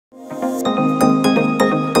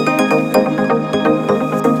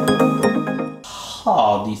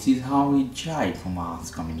this is Harry J from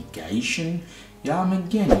Ask Communication. Yeah, I'm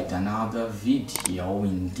again with another video.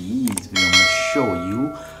 In this video, I'm going to show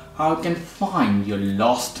you how you can find your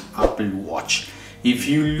lost Apple Watch. If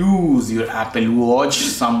you lose your Apple Watch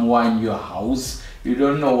somewhere in your house, you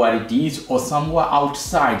don't know where it is, or somewhere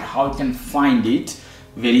outside, how you can find it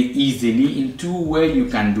very easily. In two ways you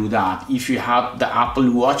can do that. If you have the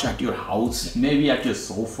Apple Watch at your house, maybe at your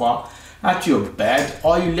sofa, at your bed,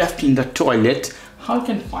 or you left in the toilet, how you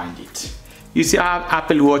can find it? You see, I have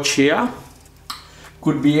Apple Watch here.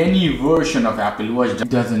 Could be any version of Apple Watch,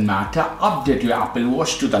 doesn't matter. Update your Apple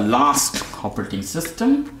Watch to the last operating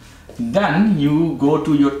system. Then you go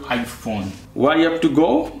to your iPhone. Where you have to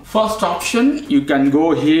go? First option, you can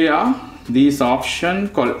go here. This option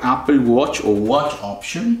called Apple Watch or Watch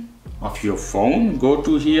option of your phone. Go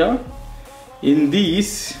to here. In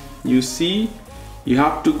this, you see, you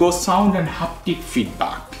have to go sound and haptic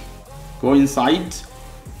feedback. Go inside.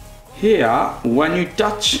 Here, when you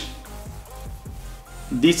touch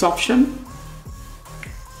this option,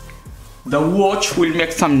 the watch will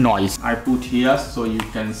make some noise. I put here so you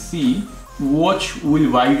can see. Watch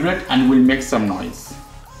will vibrate and will make some noise.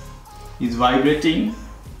 It's vibrating,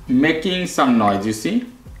 making some noise, you see.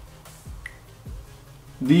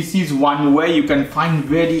 This is one way you can find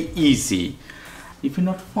very easy. If you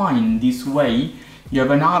not find this way, you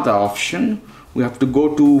have another option. We have to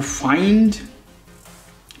go to find.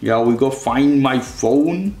 Yeah, we go find my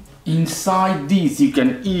phone. Inside this, you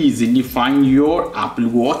can easily find your Apple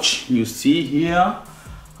Watch. You see here,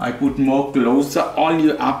 I put more closer. All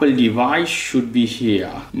your Apple device should be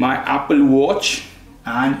here. My Apple Watch,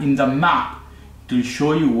 and in the map, it will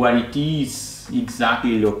show you where it is,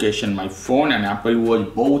 exactly location. My phone and Apple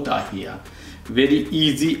Watch both are here. Very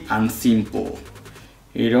easy and simple.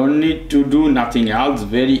 You don't need to do nothing else.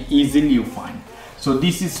 Very easily you find. So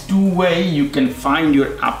this is two ways you can find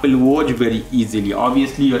your Apple Watch very easily.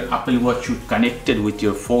 Obviously your Apple Watch should connected with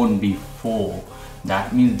your phone before.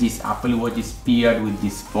 That means this Apple Watch is paired with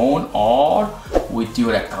this phone or with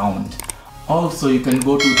your account. Also, you can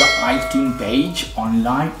go to the iTunes page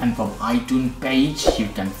online, and from iTunes page you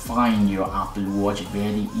can find your Apple Watch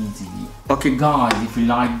very easily. Okay guys, if you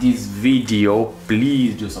like this video,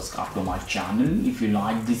 please do subscribe to my channel. If you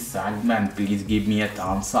like this segment, please give me a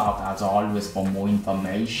thumbs up. As always, for more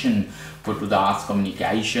information, go to the Ask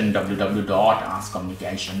Communication,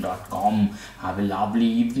 www.askcommunication.com. Have a lovely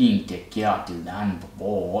evening. Take care. Till then,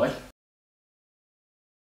 bye-bye.